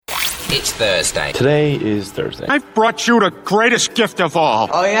It's Thursday. Today is Thursday. I've brought you the greatest gift of all.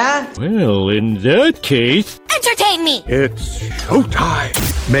 Oh, yeah? Well, in that case... Entertain me! It's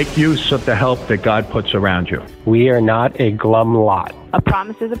showtime. Make use of the help that God puts around you. We are not a glum lot. A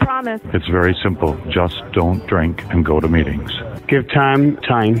promise is a promise. It's very simple. Just don't drink and go to meetings. Give time.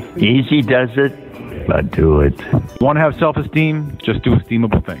 Easy does it, but do it. Want to have self-esteem? Just do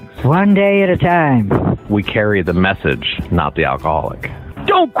esteemable things. One day at a time. We carry the message, not the alcoholic.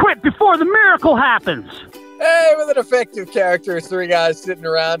 Don't quit before the miracle happens. Hey, with an effective character, three guys sitting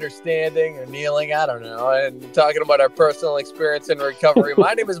around or standing or kneeling, I don't know, and talking about our personal experience in recovery.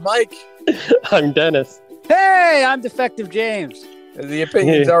 My name is Mike. I'm Dennis. Hey, I'm Defective James. The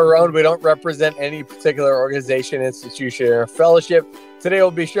opinions are our own. We don't represent any particular organization, institution, or fellowship. Today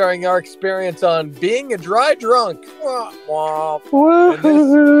we'll be sharing our experience on being a dry drunk. In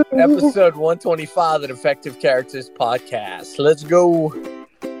this episode 125 of the Defective Characters podcast. Let's go.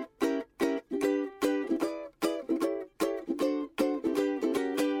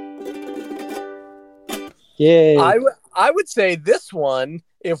 Yay. I would say this one,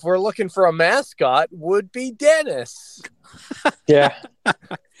 if we're looking for a mascot, would be Dennis. Yeah.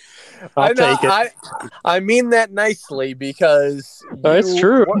 I'll take it. I mean that nicely because that's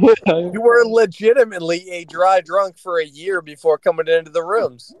true. You were legitimately a dry drunk for a year before coming into the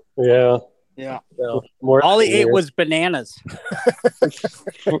rooms. Yeah. Yeah. So, all he ate was bananas.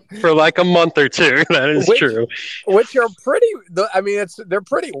 For like a month or two. That is true. Which are pretty, I mean, they're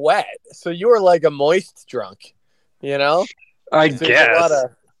pretty wet. So you were like a moist drunk, you know? I guess.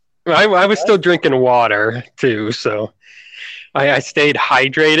 I was still drinking water too, so I stayed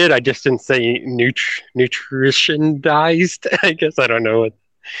hydrated. I just didn't say nutritionized. I guess I don't know what.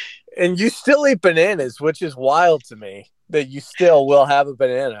 And you still eat bananas, which is wild to me that you still will have a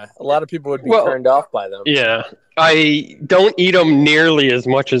banana. A lot of people would be turned off by them. Yeah. I don't eat them nearly as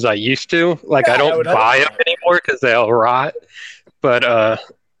much as I used to. Like, I don't buy them anymore because they'll rot. But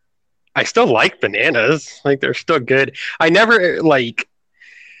I still like bananas. Like, they're still good. I never,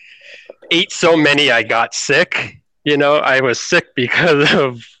 ate so many I got sick. You know, I was sick because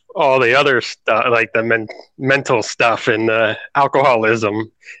of all the other stuff, like the mental stuff and the alcoholism.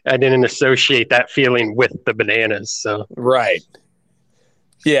 I didn't associate that feeling with the bananas. So right.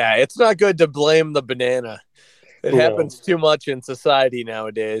 Yeah, it's not good to blame the banana. It happens too much in society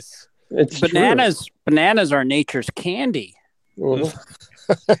nowadays. It's bananas are nature's candy.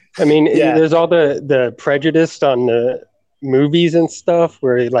 Mm-hmm. I mean, there's all the prejudice on the movies and stuff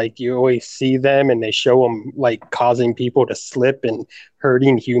where you always see them and they show them causing people to slip and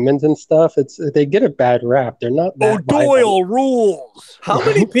hurting humans and stuff. They get a bad rap. They're not that O'Doyle rules. How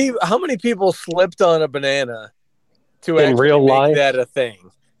many people slipped on a banana to in actually real make life that a thing?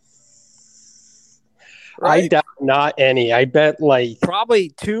 Right? I doubt not any. I bet probably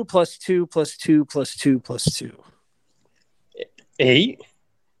 2 + 2 + 2 + 2 + 2. 8.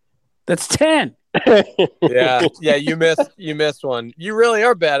 That's 10. Yeah, you missed one. You really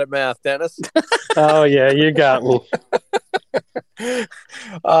are bad at math, Dennis. Oh yeah, you got me.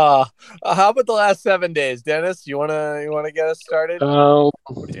 How about the last 7 days, Dennis? You wanna get us started?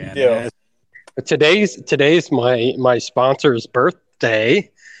 Yeah. Today's my sponsor's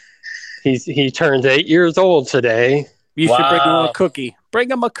birthday. He turns 8 years old today. You should bring him a cookie. Bring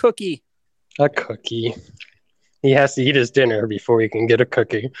him a cookie. A cookie. He has to eat his dinner before he can get a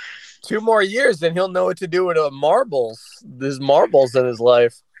cookie. 2 more years, and he'll know what to do with marbles. There's marbles in his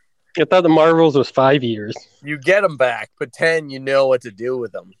life. I thought the marbles was 5 years. You get them back, but 10, you know what to do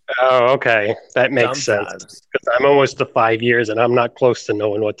with them. Oh, okay. That makes sense. Because I'm almost to 5 years, and I'm not close to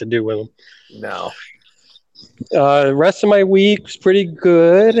knowing what to do with them. No. The rest of my week was pretty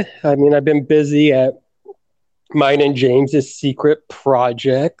good. I mean, I've been busy at mine and James's secret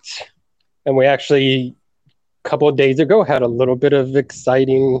project. And we actually, a couple of days ago, had a little bit of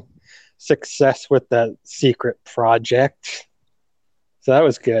exciting success with that secret project. So that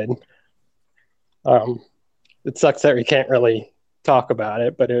was good. It sucks that we can't really talk about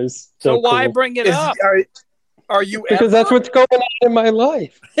it, but it was so why cool. Bring it up? Are you because that's what's going on in my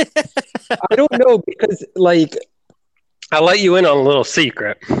life. I don't know, because I'll let you in on a little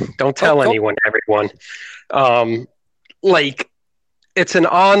secret. Don't tell anyone, everyone. It's an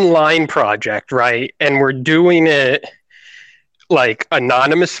online project, right? And we're doing it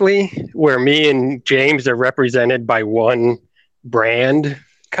anonymously, where me and James are represented by one brand,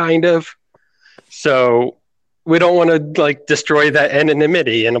 kind of. So we don't want to destroy that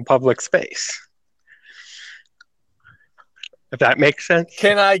anonymity in a public space. If that makes sense.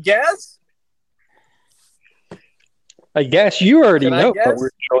 Can I guess? I guess you already Can I know. guess?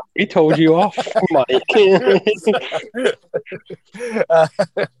 We told you off, Mike.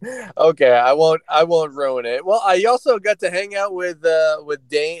 Okay, I won't ruin it. Well, I also got to hang out with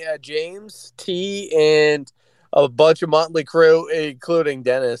James T and a bunch of Motley Crue, including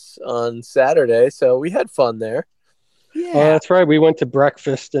Dennis, on Saturday. So we had fun there. Yeah, that's right. We went to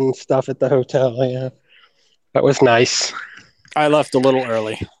breakfast and stuff at the hotel. Yeah, that was nice. I left a little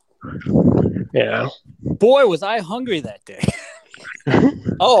early. Yeah. Boy, was I hungry that day.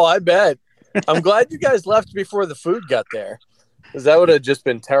 Oh, I bet. I'm glad you guys left before the food got there, because that would have just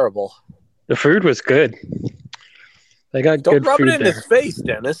been terrible. The food was good. They got Don't good rub food it in there. his face,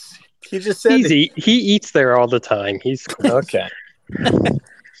 Dennis. He just said He eats there all the time. He's okay.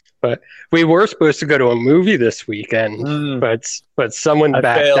 But we were supposed to go to a movie this weekend, but someone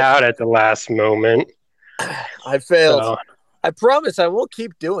backed failed. out at the last moment. I failed. So, I promise I won't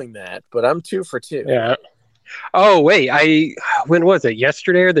keep doing that, but I'm 2 for 2. yeah. Oh wait, when was it?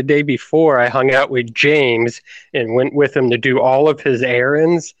 Yesterday or the day before? I hung out with James and went with him to do all of his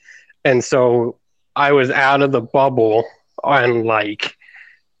errands, and so I was out of the bubble on like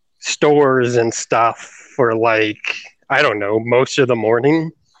stores and stuff for like, I don't know, most of the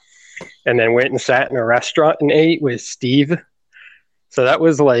morning, and then went and sat in a restaurant and ate with Steve. So that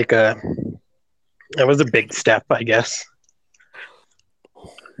was a big step, I guess.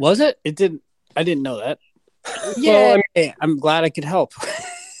 Was it? It didn't. I didn't know that. Yeah, Well, I'm glad I could help.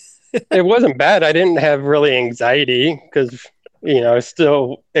 It wasn't bad. I didn't have really anxiety because, I was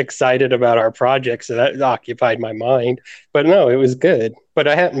still excited about our project, so that occupied my mind. But no, it was good. But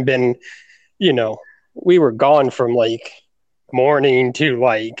I hadn't been, we were gone from like morning to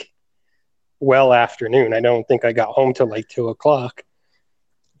like well afternoon. I don't think I got home till like 2:00.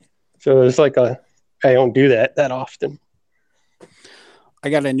 So it was like I don't do that often. I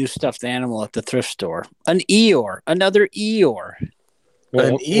got a new stuffed animal at the thrift store. An Eeyore. Another Eeyore.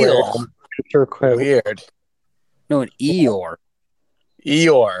 An eel. Weird. No, an Eeyore.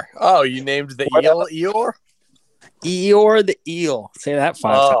 Eeyore. Oh, you named the eel Eeyore? Eeyore the eel. Say that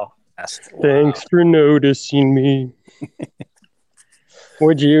 5 times. Thanks for noticing me.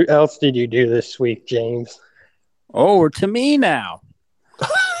 What else did you do this week, James? Oh, we're to me now.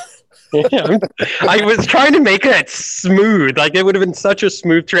 Yeah, I was trying to make it smooth. Like it would have been such a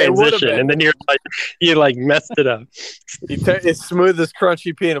smooth transition, and then you messed it up. It's smooth as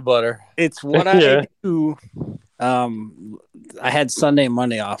crunchy peanut butter. It's what I do. I had Sunday and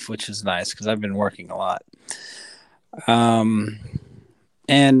Monday off, which is nice because I've been working a lot. And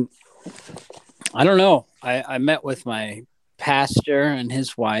I don't know. I met with my pastor and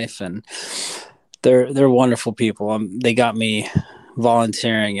his wife, and they're wonderful people. They got me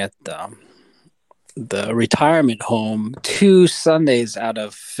volunteering at the retirement home 2 Sundays out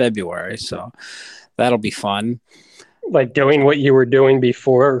of February, so that'll be fun. Like doing what you were doing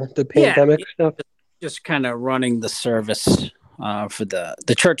before the pandemic stuff? Just kind of running the service for the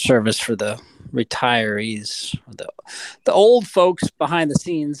church service for the retirees, the old folks behind the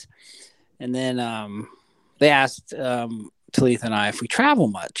scenes. And then they asked Talitha and I if we travel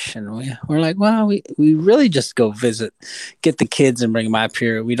much, and we're like, well, we really just go visit, get the kids and bring them up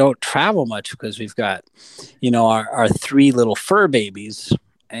here. We don't travel much because we've got, our 3 little fur babies,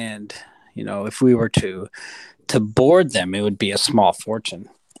 and if we were to board them, it would be a small fortune.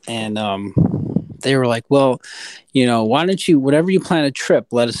 And they were like, well, why don't you, whenever you plan a trip,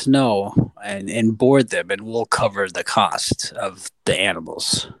 let us know and board them, and we'll cover the cost of the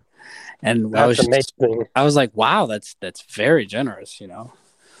animals. And that's amazing. I was like, wow, that's very generous,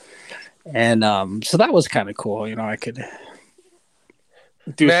 And so that was kind of cool. I could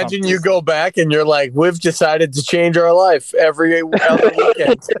do Imagine something. you go back and you're like, we've decided to change our life every other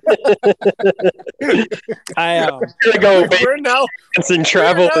weekend. We're now and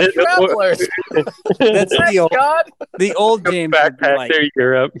travel. travelers. That's the old James would be backpack like, to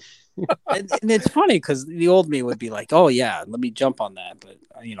Europe. and it's funny because the old me would be like, oh yeah, let me jump on that. But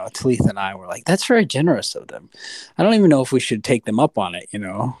Talitha and I were like, that's very generous of them. I don't even know if we should take them up on it,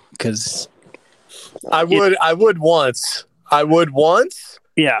 because I would once.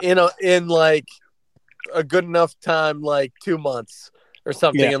 Yeah. In like a good enough time, like 2 months or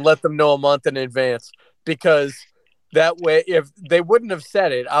something, and let them know a month in advance, because that way, if they wouldn't have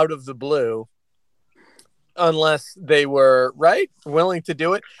said it out of the blue, unless they were willing to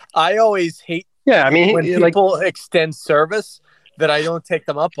do it. I always hate when people extend service that I don't take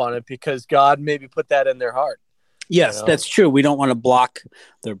them up on it, because God maybe put that in their heart. Yes, that's true. We don't want to block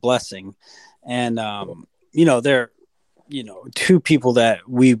their blessing. And, they're, 2 people that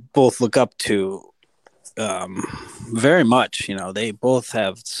we both look up to very much. They both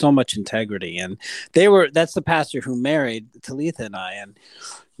have so much integrity, and that's the pastor who married Talitha and I. And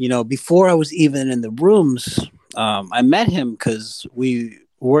before I was even in the rooms, I met him because we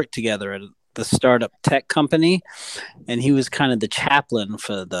worked together at the startup tech company, and he was kind of the chaplain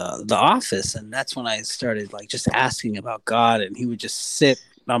for the office. And that's when I started just asking about God, and he would just sit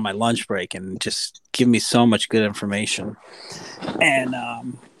on my lunch break and just give me so much good information. And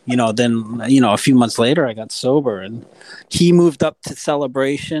then a few months later I got sober, and he moved up to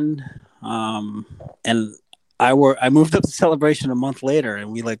Celebration, and I moved up to Celebration a month later,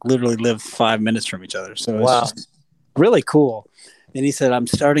 and we literally lived 5 minutes from each other. So wow. It's just really cool. And he said, I'm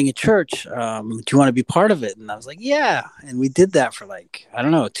starting a church. Do you want to be part of it? And I was like, yeah. And we did that for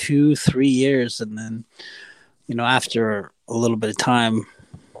 2-3 years. And then, after a little bit of time,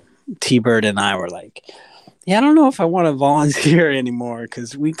 T-Bird and I were like, yeah, I don't know if I want to volunteer anymore,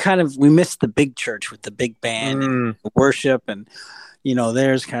 because we missed the big church with the big band and the worship. And,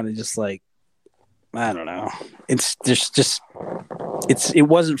 there's kind of just I don't know. It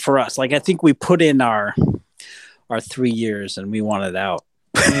wasn't for us. I think we put in our 3 years and we wanted out.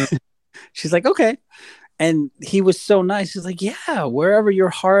 She's like, okay. And he was so nice. He's like, yeah, wherever your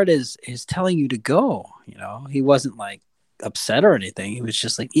heart is telling you to go. He wasn't upset or anything. He was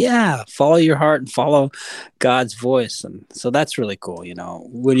just like, yeah, follow your heart and follow God's voice. And so that's really cool.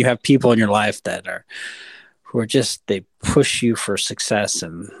 When you have people in your life who are just, they push you for success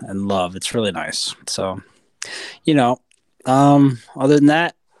and love. It's really nice. So, other than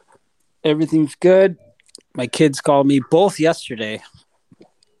that, everything's good. My kids called me both yesterday.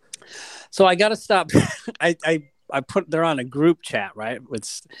 So I got to stop. They're on a group chat, right?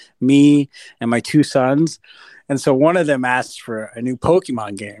 It's me and my two sons. And so one of them asked for a new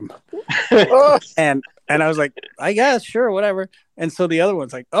Pokemon game. and I was like, I guess, sure, whatever. And so the other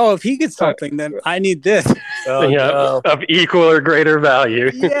one's like, oh, if he gets something, then I need this. Of equal or greater value.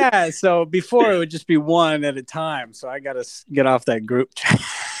 Yeah. So before it would just be one at a time. So I got to get off that group chat.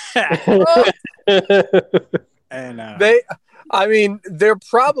 And they're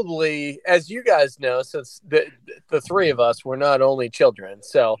probably, as you guys know, since the three of us were not only children.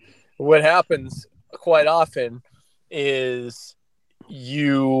 So what happens quite often is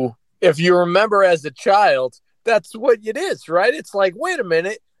if you remember as a child, that's what it is, right? It's like, wait a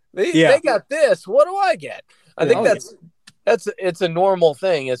minute, they got this. What do I get? I think it's a normal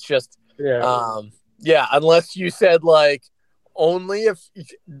thing. It's just, unless you said only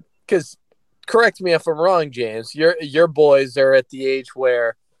because correct me if I'm wrong, James, your boys are at the age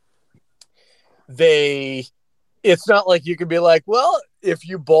where it's not like you could be like, well, if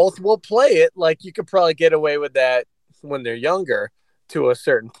you both will play it, you could probably get away with that when they're younger to a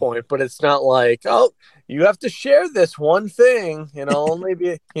certain point, but it's not like, oh, you have to share this one thing, only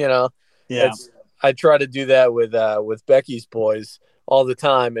be, Yeah. I try to do that with Becky's boys all the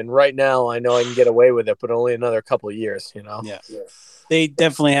time. And right now I know I can get away with it, but only another couple of years, Yeah. They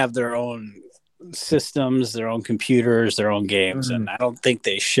definitely have their own systems, their own computers, their own games. And I don't think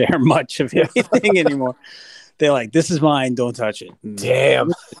they share much of anything anymore. They're like, this is mine, don't touch it.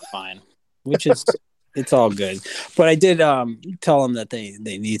 Damn. It's fine. Which is, it's all good. But I did tell them that they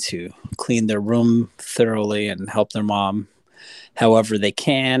need to clean their room thoroughly and help their mom however they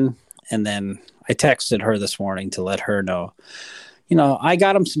can. And then I texted her this morning to let her know, I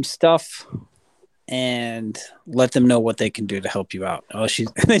got them some stuff and let them know what they can do to help you out. And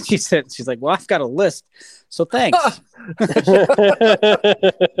then she said, she's like, well, I've got a list, so thanks.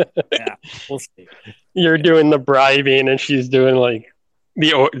 Yeah, we'll see. You're doing the bribing and she's doing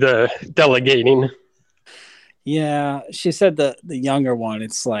the delegating. Yeah, she said the younger one,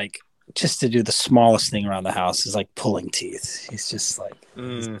 it's just to do the smallest thing around the house is pulling teeth. He's just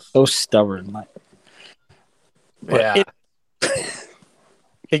he's so stubborn.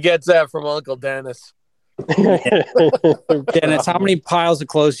 He gets that from Uncle Dennis. Dennis, how many piles of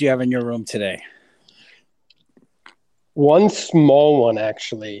clothes do you have in your room today? One small one,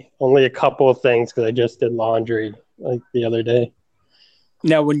 actually. Only a couple of things because I just did laundry the other day.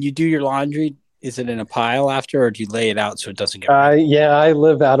 Now, when you do your laundry, is it in a pile after, or do you lay it out so it doesn't get Yeah, I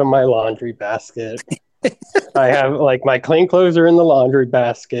live out of my laundry basket. I have my clean clothes are in the laundry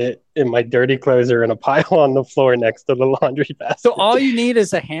basket and my dirty clothes are in a pile on the floor next to the laundry basket. So all you need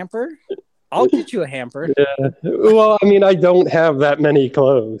is a hamper? I'll get you a hamper. Yeah. Well, I don't have that many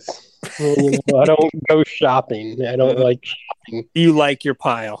clothes. I don't go shopping. I don't like shopping. You like your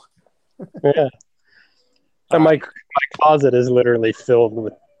pile. Yeah. And my closet is literally filled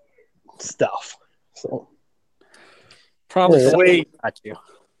with stuff. So probably got you.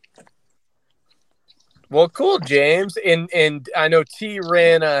 Well, cool, James. And I know T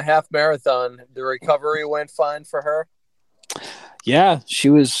ran a half marathon. The recovery went fine for her. Yeah, she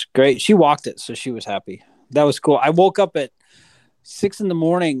was great. She walked it, so she was happy. That was cool. I woke up at 6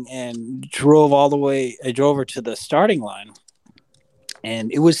 a.m. and drove all the way. I drove her to the starting line,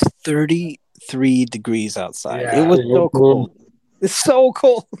 and it was 33 degrees outside. Yeah. It was so cold. It's so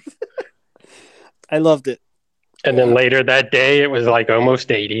cold. I loved it. And then later that day, it was like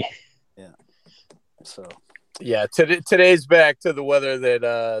almost 80. Yeah. So. Yeah, today's back to the weather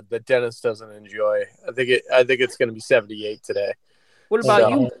that Dennis doesn't enjoy. I think it's going to be 78 today. What about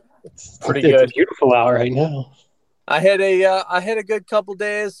you? It's pretty good. It's a beautiful out right now. I had a good couple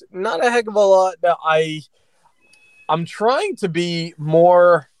days. Not a heck of a lot. I'm trying to be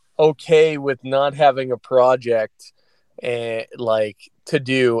more okay with not having a project to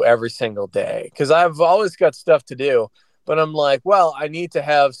do every single day, because I've always got stuff to do, but I'm like, well, I need to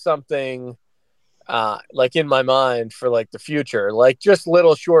have something in my mind for like the future, like just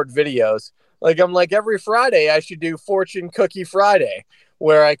little short videos. Like I'm like, every Friday I should do Fortune Cookie Friday,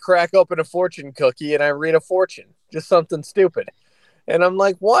 where I crack open a fortune cookie and I read a fortune, just something stupid. And I'm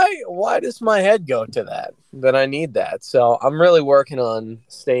like, why does my head go to that? Then I need that. So I'm really working on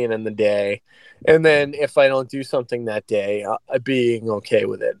staying in the day. And then if I don't do something that day, being okay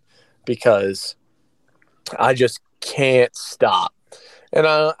with it, because I just can't stop. And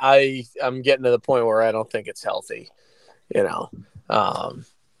I'm getting to the point where I don't think it's healthy,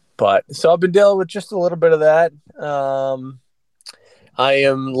 But so I've been dealing with just a little bit of that. I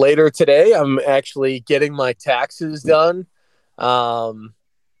am later today. I'm actually getting my taxes done. And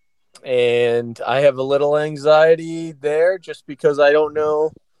I have a little anxiety there just because I don't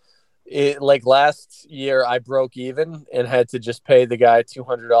know. Like last year, I broke even and had to just pay the guy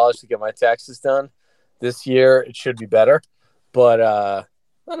 $200 to get my taxes done. This year, it should be better. But I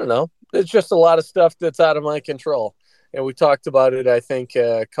don't know. It's just a lot of stuff that's out of my control. And we talked about it, I think,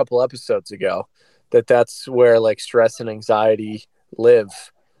 a couple episodes ago, that's where like stress and anxiety live,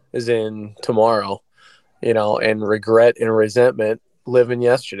 is in tomorrow, and regret and resentment live in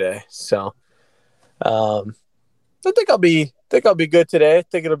yesterday. So I think I'll be good today. I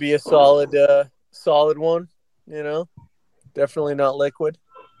think it'll be a solid one, definitely not liquid.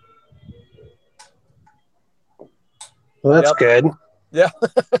 Well, that's good. Yeah,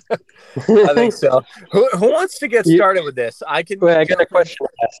 I think so. Who wants to get started with this? I got a question to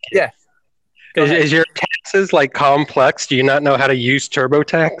ask you. Yeah. Is your taxes like complex? Do you not know how to use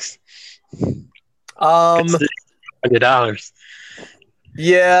TurboTax? $100.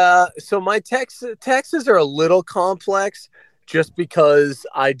 Yeah. So my taxes are a little complex, just because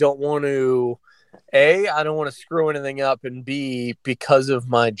I don't want to. A, I don't want to screw anything up, and B, because of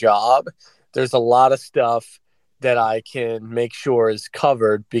my job, there's a lot of stuff that I can make sure is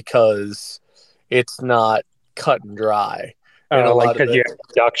covered because it's not cut and dry. Oh, like because you have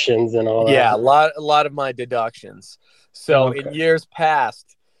deductions and all that. Yeah, a lot of my deductions. So in years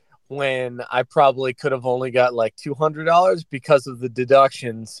past, when I probably could have only got like $200 because of the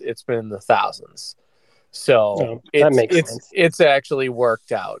deductions, it's been in the thousands. So that makes sense. It's actually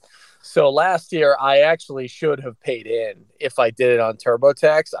worked out. So last year, I actually should have paid in. If I did it on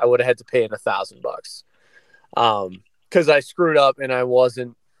TurboTax, I would have had to pay in $1,000. Because I screwed up and I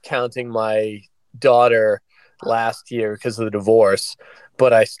wasn't counting my daughter last year because of the divorce,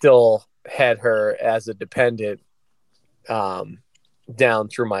 but I still had her as a dependent down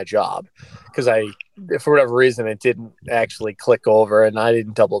through my job, because for whatever reason, it didn't actually click over and I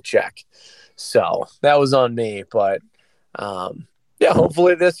didn't double check. So that was on me. But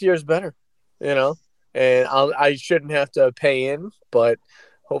hopefully this year's better, and I shouldn't have to pay in, but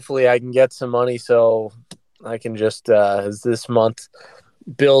hopefully I can get some money so I can just, as this month,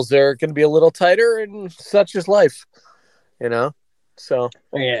 bills are going to be a little tighter, and such is life, So,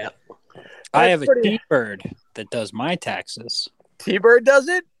 yeah. I have a T-Bird that does my taxes. T-Bird does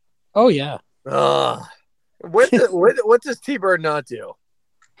it? Oh, yeah. What does T-Bird not do?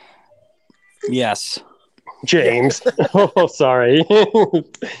 Yes. James. Oh, sorry.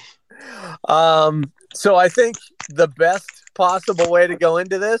 So I think the best possible way to go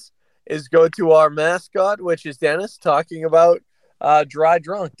into this is go to our mascot, which is Dennis, talking about dry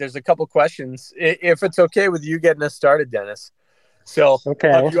drunk. There's a couple questions, if it's okay with you getting us started, Dennis. So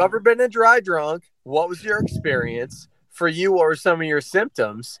have you ever been a dry drunk? What was your experience? For you, what were some of your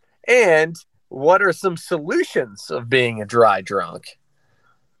symptoms? And what are some solutions of being a dry drunk?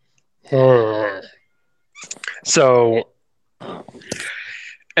 So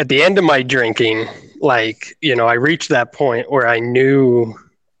at the end of my drinking, I reached that point where I knew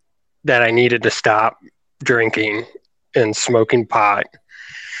that I needed to stop drinking and smoking pot,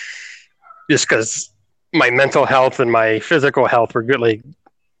 just because my mental health and my physical health were good, like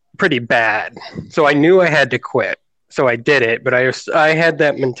pretty bad. So I knew I had to quit. So I did it, but I had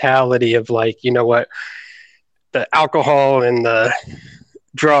that mentality of like, you know what, the alcohol and the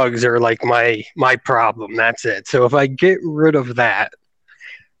drugs are like my problem. That's it. So if I get rid of that,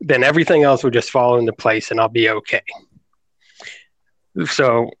 then everything else will just fall into place and I'll be okay.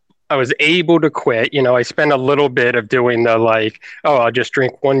 So I was able to quit. You know, I spent a little bit of doing the like, oh, I'll just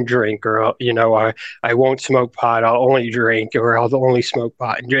drink one drink, or, you know, I won't smoke pot. I'll only drink, or I'll only smoke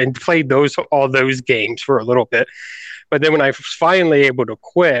pot, and played all those games for a little bit. But then when I was finally able to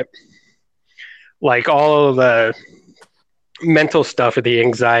quit, like all of the mental stuff of the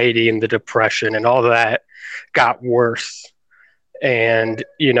anxiety and the depression and all that got worse. And,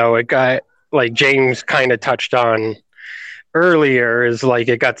 you know, it got, like James kind of touched on earlier, is like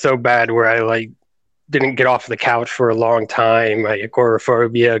it got so bad where I like didn't get off the couch for a long time. My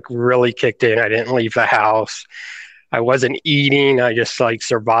agoraphobia really kicked in. I didn't leave the house. I wasn't eating. I just like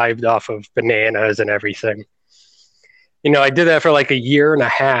survived off of bananas and everything. You know, I did that for like a year and a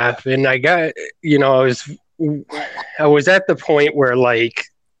half, and I got, you know, I was at the point where like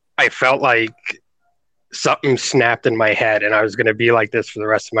I felt like something snapped in my head and I was going to be like this for the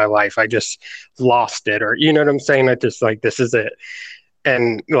rest of my life. I just lost it, or, you know what I'm saying? I just like, this is it.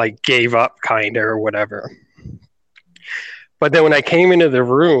 And like gave up kind of, or whatever. But then when I came into the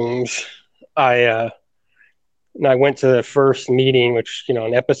rooms, I went to the first meeting, which, you know,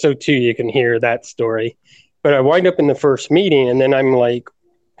 in episode 2, you can hear that story. But I wind up in the first meeting, and then I'm like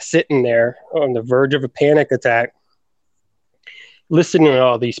sitting there on the verge of a panic attack, listening to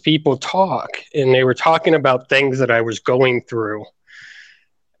all these people talk, and they were talking about things that I was going through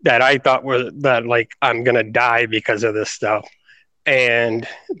that I thought were that like I'm gonna die because of this stuff, and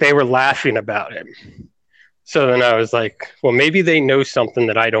they were laughing about it. So then I was like, well, maybe they know something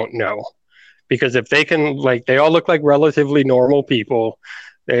that I don't know, because if they can, like, they all look like relatively normal people,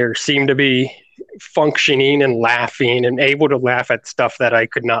 they seem to be functioning and laughing and able to laugh at stuff that I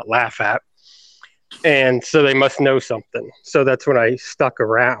could not laugh at. And so they must know something. So that's when I stuck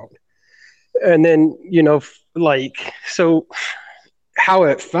around. And then, you know, like, so how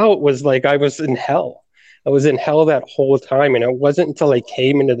it felt was like I was in hell. I was in hell that whole time. And it wasn't until I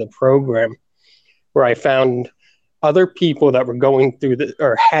came into the program where I found other people that were going through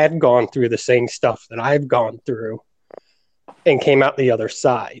or had gone through the same stuff that I've gone through and came out the other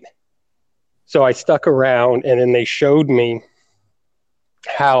side. So I stuck around, and then they showed me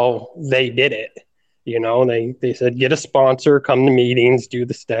how they did it. You know, they said, get a sponsor, come to meetings, do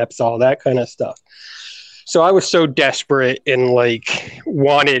the steps, all that kind of stuff. So I was so desperate and like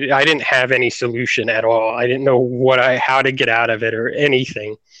I didn't have any solution at all. I didn't know how to get out of it or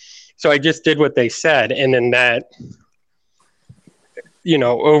anything. So I just did what they said. And then that, you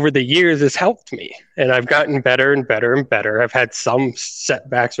know, over the years has helped me, and I've gotten better and better and better. I've had some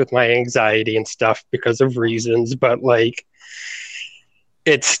setbacks with my anxiety and stuff because of reasons, but like,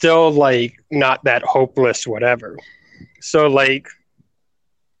 it's still like not that hopeless, whatever. So like,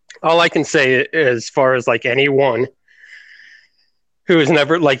 all I can say as far as like anyone who has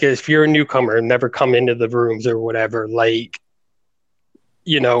never, like, if you're a newcomer and never come into the rooms or whatever, like,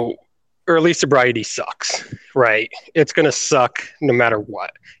 you know, early sobriety sucks, right? It's going to suck no matter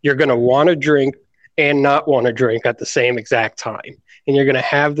what. You're going to want to drink and not want to drink at the same exact time. And you're going to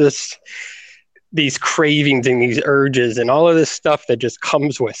have these cravings and these urges and all of this stuff that just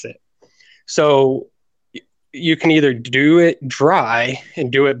comes with it. So you can either do it dry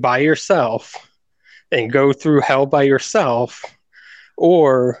and do it by yourself and go through hell by yourself,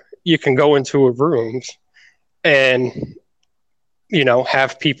 or you can go into a rooms and, you know,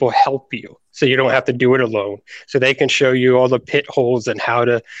 have people help you so you don't have to do it alone. So they can show you all the pit holes and how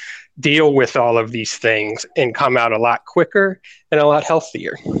to deal with all of these things and come out a lot quicker and a lot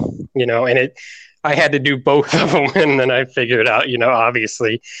healthier, you know. And I had to do both of them, and then I figured out, you know,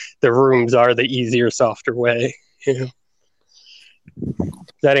 obviously the rooms are the easier, softer way. You know.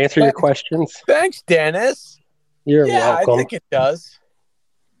 Does that answer your questions? Thanks, Dennis. You're welcome. I think it does.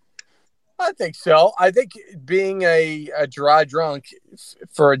 I think so. I think being a dry drunk,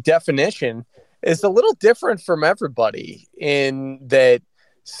 for a definition, is a little different from everybody, in that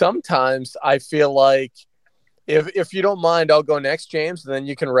sometimes I feel like, if you don't mind, I'll go next, James, and then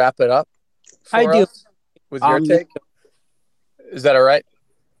you can wrap it up. I do. With your take. Is that all right?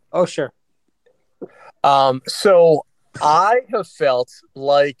 Oh, sure. So I have felt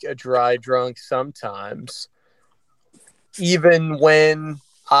like a dry drunk sometimes, even when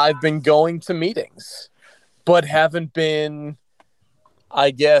I've been going to meetings, but haven't been,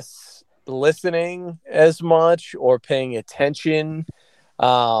 I guess, listening as much or paying attention,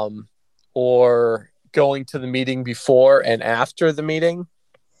 or going to the meeting before and after the meeting,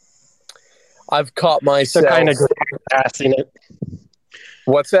 I've caught myself. So kind of assing it.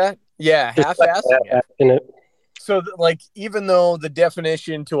 What's that? Yeah, half-assing it. So, like, even though the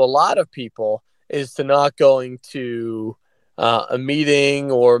definition to a lot of people is to not going to a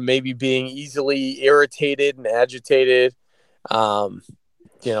meeting or maybe being easily irritated and agitated,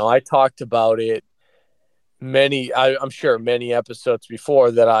 I talked about it I'm sure many episodes before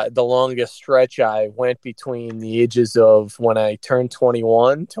that the longest stretch I went between the ages of when I turned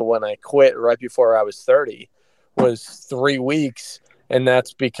 21 to when I quit right before I was 30 was 3 weeks. And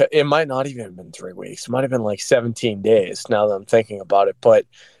that's because it might not even have been 3 weeks. It might have been like 17 days now that I'm thinking about it. But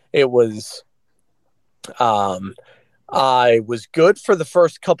it was, I was good for the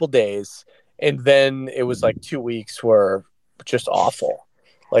first couple days. And then it was like 2 weeks were just awful,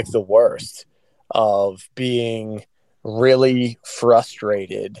 like the worst, of being really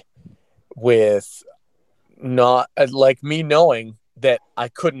frustrated with not like me knowing that I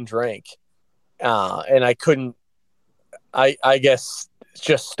couldn't drink. And I couldn't, I guess,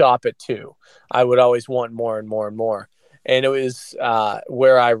 just stop it too. I would always want more and more and more. And it was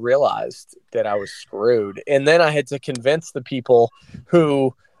where I realized that I was screwed. And then I had to convince the people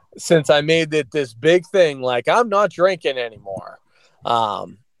who, since I made it this big thing, like I'm not drinking anymore,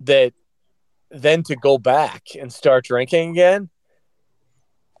 that then to go back and start drinking again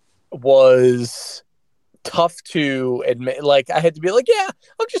was tough to admit. Like I had to be like, yeah,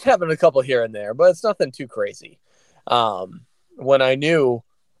 I'm just having a couple here and there, but it's nothing too crazy. When I knew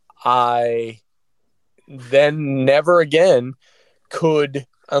I then never again could,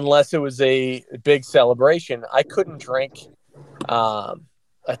 unless it was a big celebration, I couldn't drink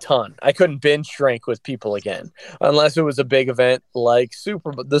a ton. I couldn't binge drink with people again, unless it was a big event like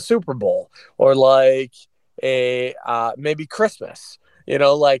the Super Bowl or like a maybe Christmas.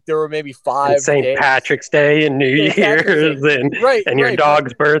 Like there were maybe 5 St. Patrick's Day and New Year's and your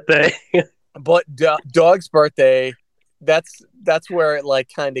dog's birthday. But dog's birthday, that's where it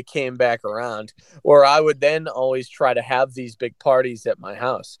like kind of came back around, where I would then always try to have these big parties at my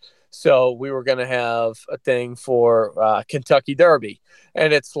house. So we were going to have a thing for Kentucky Derby,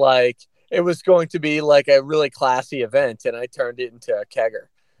 and it's like it was going to be like a really classy event, and I turned it into a kegger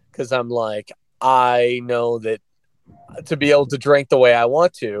because I'm like, I know that to be able to drink the way I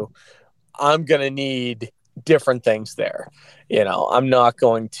want to, I'm going to need different things there. I'm not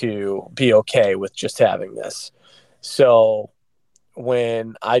going to be okay with just having this. So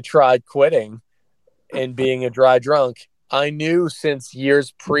when I tried quitting and being a dry drunk, I knew since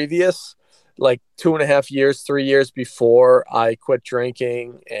years previous, like 2.5 years, 3 years before I quit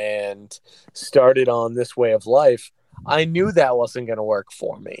drinking and started on this way of life, I knew that wasn't going to work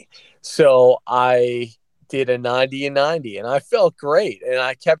for me. So I did a 90 and 90 and I felt great and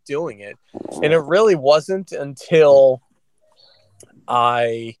I kept doing it. And it really wasn't until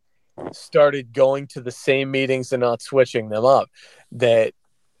I started going to the same meetings and not switching them up that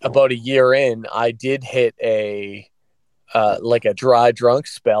about a year in, I did hit like a dry drunk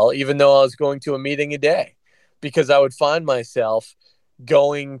spell, even though I was going to a meeting a day, because I would find myself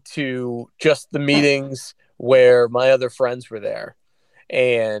going to just the meetings where my other friends were there.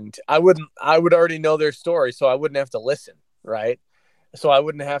 And I would already know their story, so I wouldn't have to listen, right? So I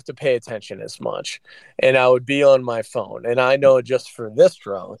wouldn't have to pay attention as much. And I would be on my phone. And I know just for this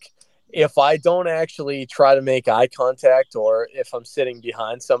drunk, if I don't actually try to make eye contact, or if I'm sitting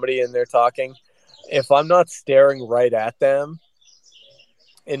behind somebody and they're talking, if I'm not staring right at them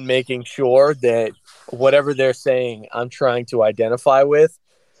and making sure that whatever they're saying I'm trying to identify with,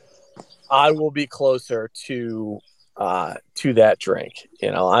 I will be closer to that drink.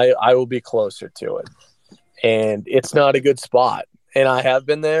 I will be closer to it. And it's not a good spot. And I have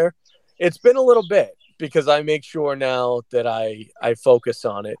been there. It's been a little bit because I make sure now that I focus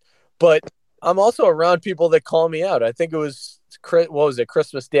on it. But I'm also around people that call me out. I think it was,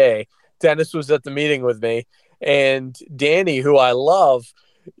 Christmas Day. Dennis was at the meeting with me, and Danny, who I love,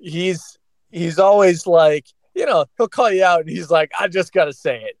 he's always like, he'll call you out and he's like, I just got to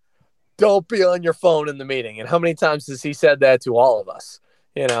say it. Don't be on your phone in the meeting. And how many times has he said that to all of us,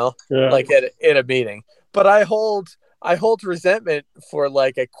 like at a meeting? But I hold resentment for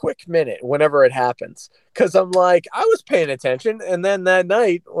like a quick minute whenever it happens. Cause I'm like, I was paying attention. And then that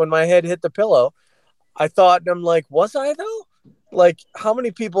night when my head hit the pillow, I thought, and I'm like, was I though? Like, how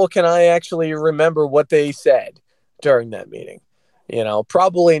many people can I actually remember what they said during that meeting?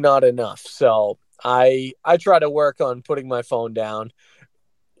 Probably not enough. So I try to work on putting my phone down.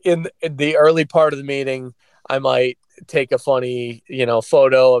 In the early part of the meeting, I might take a funny,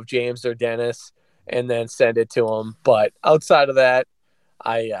 photo of James or Dennis and then send it to them. But outside of that,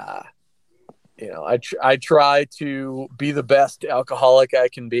 I try to be the best alcoholic I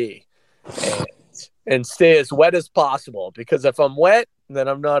can be, and stay as wet as possible, because if I'm wet, then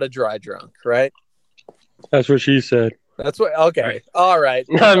I'm not a dry drunk, right? That's what she said. That's what. Okay, right. All right.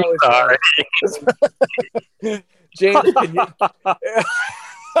 I'm sorry, James. Can you...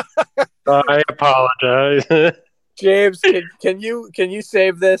 I apologize. James, can you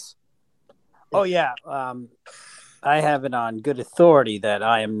save this? Oh yeah, I have it on good authority that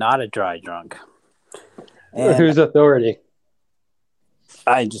I am not a dry drunk. And whose authority?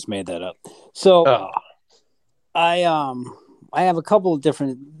 I just made that up. So I have a couple of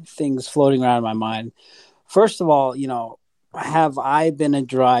different things floating around in my mind. First of all, have I been a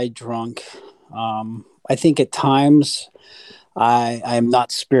dry drunk? I think at times I am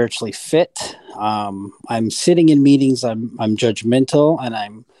not spiritually fit. I'm sitting in meetings. I'm judgmental, and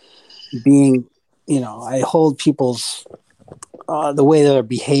I'm being, I hold people's the way they're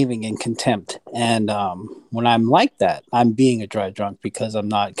behaving in contempt. And when I'm like that, I'm being a dry drunk because I'm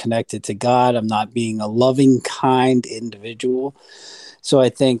not connected to God. I'm not being a loving, kind individual. So I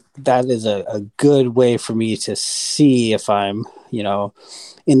think that is a good way for me to see if I'm,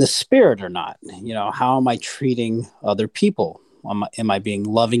 in the spirit or not. How am I treating other people? Am I being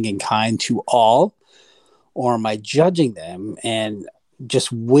loving and kind to all, or am I judging them and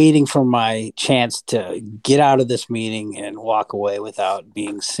just waiting for my chance to get out of this meeting and walk away without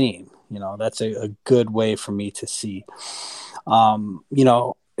being seen? That's a good way for me to see.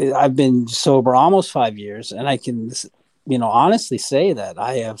 I've been sober almost 5 years, and I can, honestly say that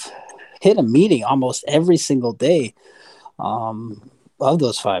I have hit a meeting almost every single day of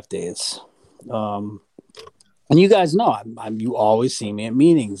those 5 days. And you guys know, you always see me at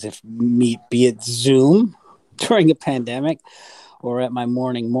meetings, be it Zoom during a pandemic, or at my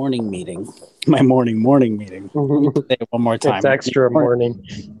morning meeting. My morning meeting. Say it one more time. It's extra morning.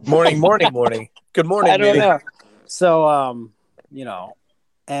 Morning. Good morning. I don't know. So,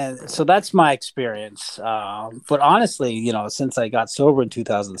 and so that's my experience. But honestly, since I got sober in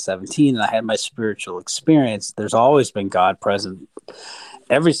 2017 and I had my spiritual experience, there's always been God present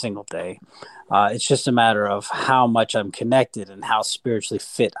every single day. It's just a matter of how much I'm connected and how spiritually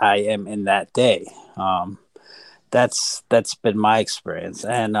fit I am in that day. That's been my experience.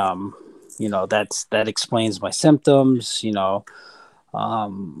 And, that explains my symptoms.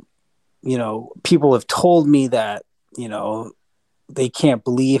 People have told me that, they can't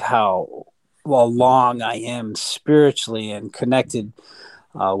believe how long I am spiritually and connected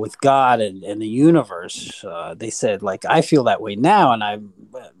with God and the universe. They said, I feel that way now, and I'm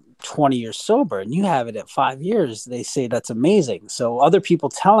 20 years sober, and you have it at 5 years. They say that's amazing. So other people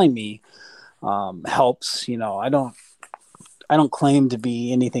telling me helps. I don't claim to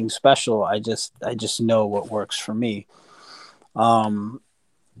be anything special. I just know what works for me. And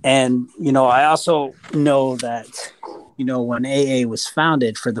I also know that when AA was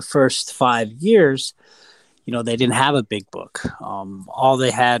founded, for the first 5 years, they didn't have a big book. All they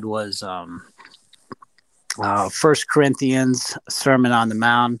had was 1 Corinthians, Sermon on the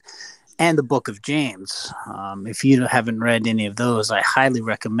Mount, and the Book of James. If you haven't read any of those, I highly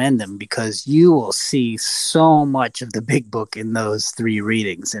recommend them, because you will see so much of the big book in those 3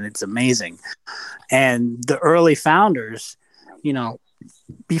 readings, and it's amazing. And the early founders,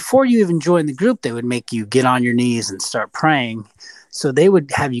 before you even join the group, they would make you get on your knees and start praying. So they would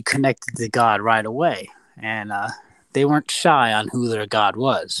have you connected to God right away. And they weren't shy on who their God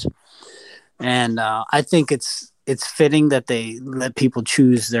was. And I think it's fitting that they let people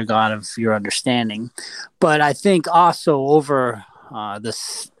choose their God of your understanding. But I think also over the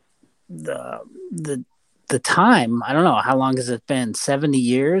time, I don't know, how long has it been? 70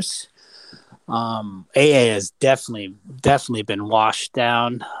 years? AA has definitely been washed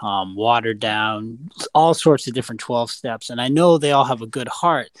down, watered down, all sorts of different 12 steps. And I know they all have a good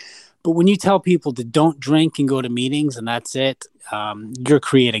heart, but when you tell people to don't drink and go to meetings and that's it, you're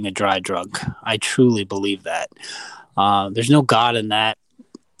creating a dry drunk. I truly believe that. There's no God in that.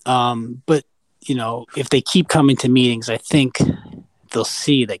 But if they keep coming to meetings, I think they'll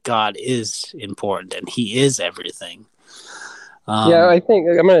see that God is important and he is everything. I think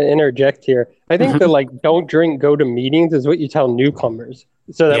I'm going to interject here. I think the don't drink, go to meetings is what you tell newcomers,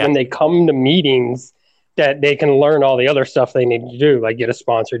 so that when they come to meetings, that they can learn all the other stuff they need to do, like get a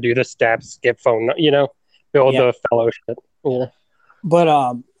sponsor, do the steps, get phone, build the fellowship. Yeah.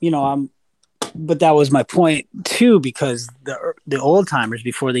 But that was my point too, because the old timers,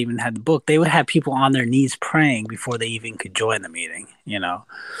 before they even had the book, they would have people on their knees praying before they even could join the meeting,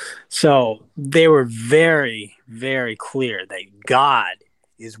 So they were very, very clear that God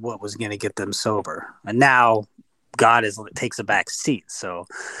is what was going to get them sober. And now God takes a back seat. So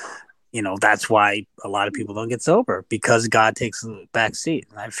that's why a lot of people don't get sober, because God takes a back seat.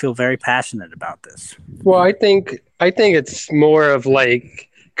 And I feel very passionate about this. Well, I think it's more of like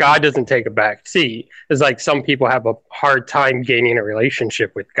God doesn't take a back seat. It's like some people have a hard time gaining a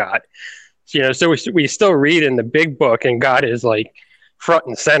relationship with God. So we still read in the big book, and God is like front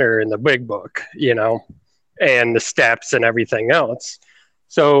and center in the big book, and the steps and everything else.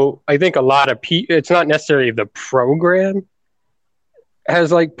 So I think a lot of people, it's not necessarily the program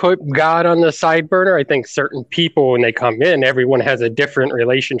has like put God on the side burner. I think certain people, when they come in, everyone has a different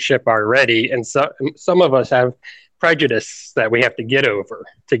relationship already. And some of us have prejudice that we have to get over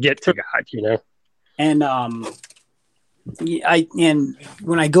to get to God, And and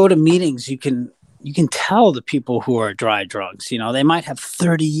when I go to meetings, you can tell the people who are dry drunks, they might have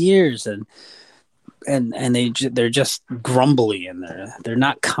 30 years and they're just grumbly, and they're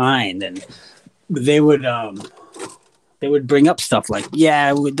not kind, and they would bring up stuff like,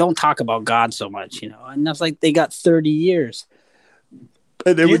 we don't talk about God so much, and that's like they got 30 years.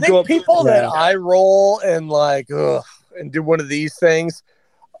 Do you think people that eye roll and like and do one of these things,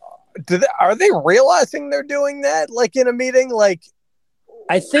 are they realizing they're doing that, like in a meeting? Like,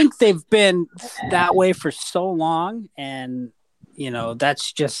 I think they've been that way for so long, and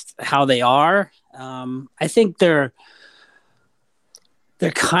that's just how they are. I think they're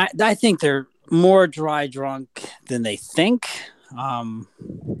more dry drunk than they think. And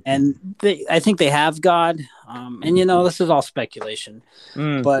I think they have God. And this is all speculation.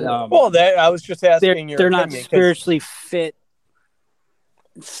 But I was just asking they're not spiritually fit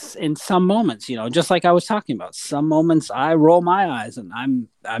in some moments, just like I was talking about. Some moments I roll my eyes and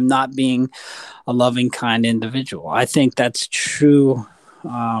I'm not being a loving, kind individual. I think that's true.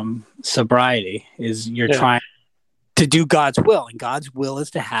 Sobriety is you're trying to do God's will, and God's will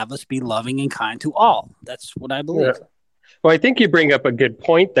is to have us be loving and kind to all. That's what I believe. Yeah. Well, I think you bring up a good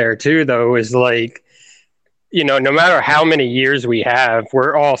point there too, though, is like, no matter how many years we have,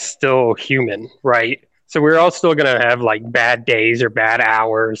 we're all still human, right? So we're all still going to have like bad days or bad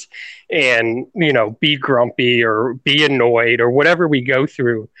hours and, be grumpy or be annoyed or whatever we go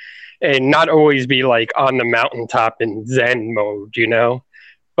through, and not always be like on the mountaintop in Zen mode,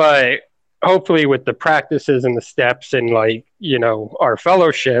 But hopefully with the practices and the steps and like, our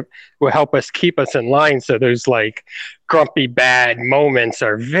fellowship will help us keep us in line. So those like grumpy bad moments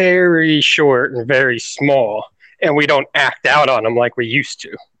are very short and very small, and we don't act out on them like we used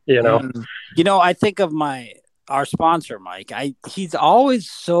to, I think of our sponsor, Mike. He's always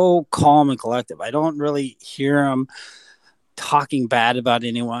so calm and collective. I don't really hear him talking bad about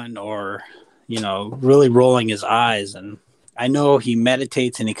anyone or, really rolling his eyes. And I know he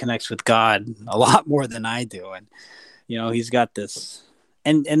meditates and he connects with God a lot more than I do. And, he's got this,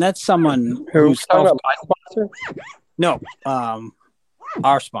 and that's someone who's talking about my sponsor? No,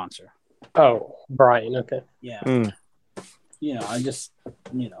 our sponsor. Oh, Brian. Okay. Yeah.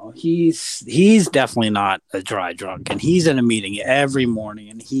 He's definitely not a dry drunk, and he's in a meeting every morning,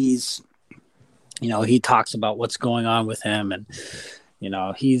 and he's, he talks about what's going on with him, and,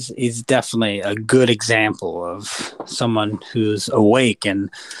 he's definitely a good example of someone who's awake and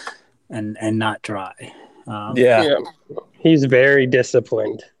not dry. He's very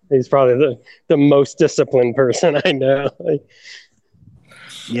disciplined. He's probably the most disciplined person I know.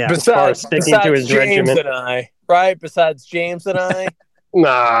 Besides to his James regimen. and I, right? Besides James and I.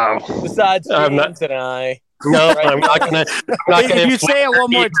 No. Besides James and I. No, right? I'm not gonna. If you say it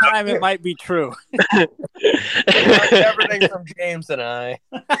one more time, it might be true. Everything from James and I,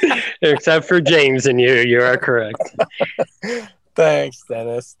 except for James and you. You are correct. Thanks,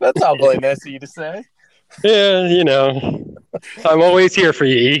 Dennis. That's awfully nice of you to say. Yeah, I'm always here for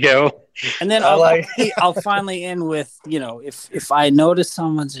you, ego. And then I'll finally end with, if I notice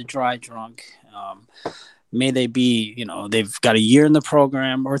someone's a dry drunk, may they be, they've got a year in the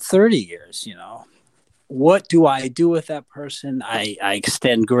program or 30 years, what do I do with that person? I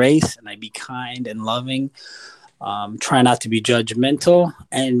extend grace, and I be kind and loving. Try not to be judgmental,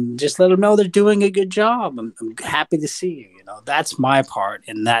 and just let them know they're doing a good job. I'm happy to see you. That's my part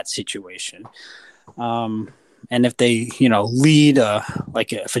in that situation. And if they, lead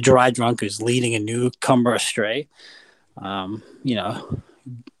if a dry drunk is leading a newcomer astray,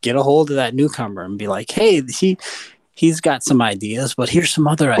 get a hold of that newcomer and be like, hey, he's got some ideas, but here's some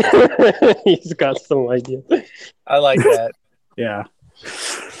other ideas. He's got some ideas. I like that. Yeah.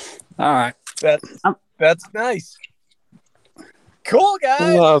 All right. That's nice. Cool,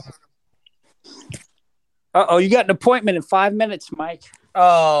 guys. You got an appointment in 5 minutes, Mike.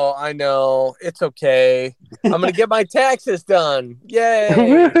 Oh, I know. It's okay. I'm going to get my taxes done. Yay.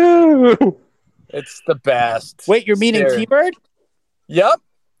 Woohoo! It's the best. Wait, you're meeting T-Bird? Yep.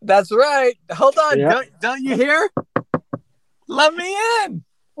 That's right. Hold on. Yeah. Don't you hear? Let me in.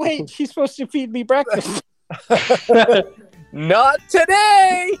 Wait, she's supposed to feed me breakfast. Not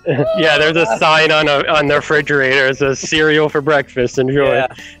today. Yeah, there's a sign on the refrigerator. It says cereal for breakfast. Enjoy. Yeah.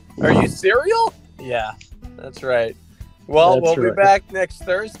 Are you cereal? Yeah, that's right. Well, That's we'll be right. back next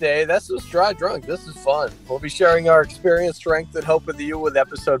Thursday. This was Dry Drunk. This is fun. We'll be sharing our experience, strength, and hope with you with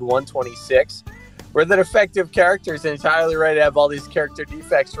episode 126. We're the defective characters and entirely ready to have all these character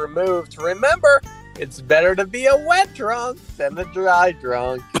defects removed. Remember, it's better to be a wet drunk than a dry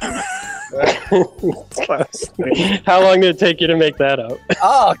drunk. How long did it take you to make that up?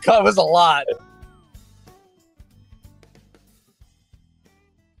 Oh, God, it was a lot.